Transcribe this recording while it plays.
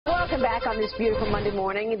Welcome back on this beautiful Monday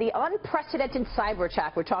morning. The unprecedented cyber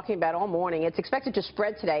attack we're talking about all morning, it's expected to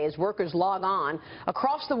spread today as workers log on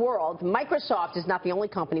across the world. Microsoft is not the only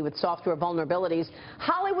company with software vulnerabilities.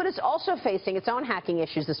 Hollywood is also facing its own hacking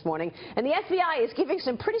issues this morning, and the FBI is giving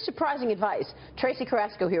some pretty surprising advice. Tracee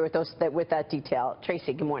Carrasco here with that detail.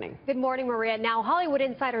 Tracee, good morning. Good morning, Maria. Now, Hollywood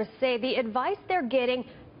insiders say the advice they're getting: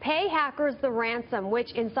 pay hackers the ransom,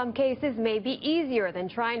 which in some cases may be easier than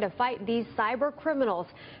trying to fight these cyber criminals.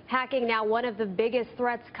 Hacking now one of the biggest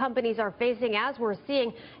threats companies are facing, as we're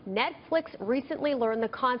seeing. Netflix recently learned the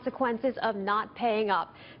consequences of not paying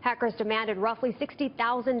up. Hackers demanded roughly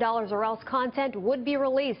 $60,000 or else content would be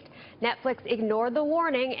released. Netflix ignored the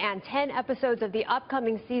warning, and 10 episodes of the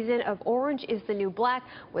upcoming season of Orange is the New Black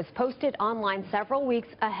was posted online several weeks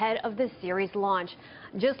ahead of the series launch.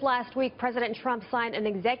 Just last week, President Trump signed an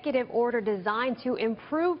executive order designed to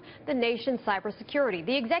improve the nation's cybersecurity.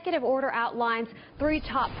 The executive order outlines 3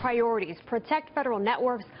 top priorities: protect federal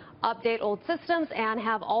networks, update old systems, and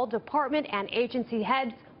have all department and agency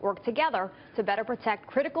heads work together to better protect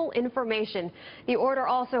critical information. The order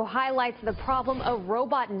also highlights the problem of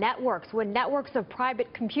robot networks, when networks of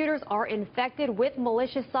private computers are infected with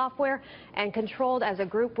malicious software and controlled as a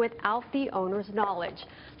group without the owner's knowledge.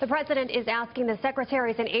 The president is asking the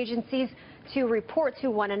secretaries and agencies to report to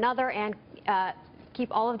one another and keep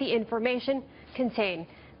all of the information contained.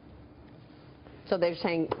 So they're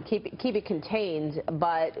saying keep it contained,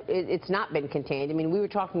 but it's not been contained. I mean, we were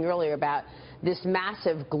talking earlier about this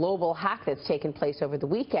massive global hack that's taken place over the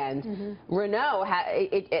weekend. Renault,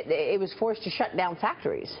 it was forced to shut down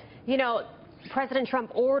factories. You know, President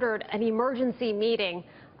Trump ordered an emergency meeting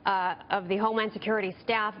of the Homeland Security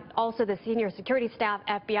staff. Also, the senior security staff,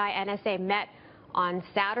 FBI, NSA, met on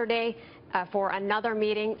Saturday for another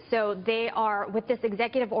meeting. So they are, with this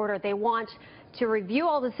executive order, they want to review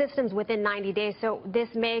all the systems within 90 days. So this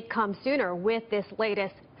may come sooner with this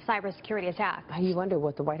latest cybersecurity attack. You wonder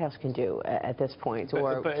what the White House can do at this point.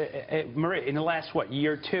 Maria, in the last,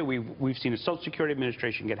 year or two, we've seen the Social Security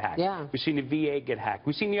Administration get hacked. Yeah. We've seen the VA get hacked.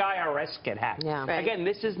 We've seen the IRS get hacked. Yeah. Right. Again,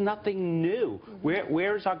 this is nothing new.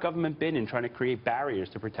 Where's our government been in trying to create barriers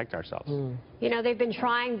to protect ourselves? You know, they've been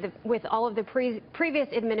trying with all of the previous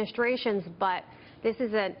administrations, but this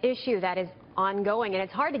is an issue that is ongoing, and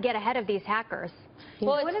it's hard to get ahead of these hackers.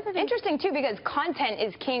 Well, it's interesting, too, because content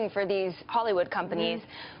is king for these Hollywood companies.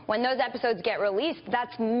 When those episodes get released,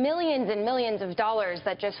 that's millions and millions of dollars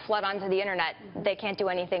that just flood onto the internet they can't do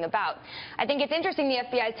anything about. I think it's interesting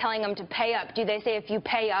the FBI is telling them to pay up. Do they say if you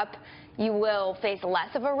pay up, you will face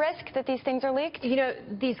less of a risk that these things are leaked? You know,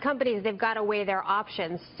 these companies, they've got to weigh their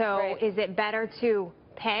options. So is it better to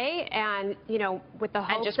pay and, you know, with the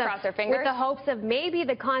hopes just cross their fingers? With the hopes of maybe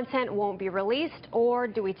the content won't be released, or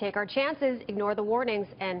do we take our chances, ignore the warnings,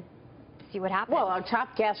 and see what happens? Well, our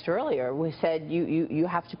top guest earlier, we said you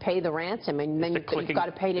have to pay the ransom, and then you've got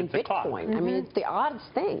to pay it in Bitcoin. I mean, it's the oddest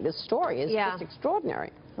thing. This story is just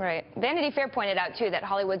extraordinary. Right. Vanity Fair pointed out, too, that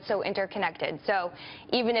Hollywood's so interconnected. So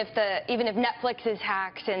even if Netflix is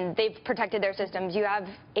hacked and they've protected their systems, you have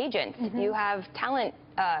agents, you have talent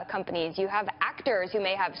companies, you have actors who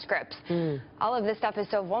may have scripts. All of this stuff is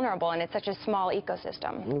so vulnerable, and it's such a small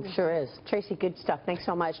ecosystem. It sure is. Tracee, good stuff. Thanks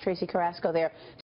so much. Tracee Carrasco there.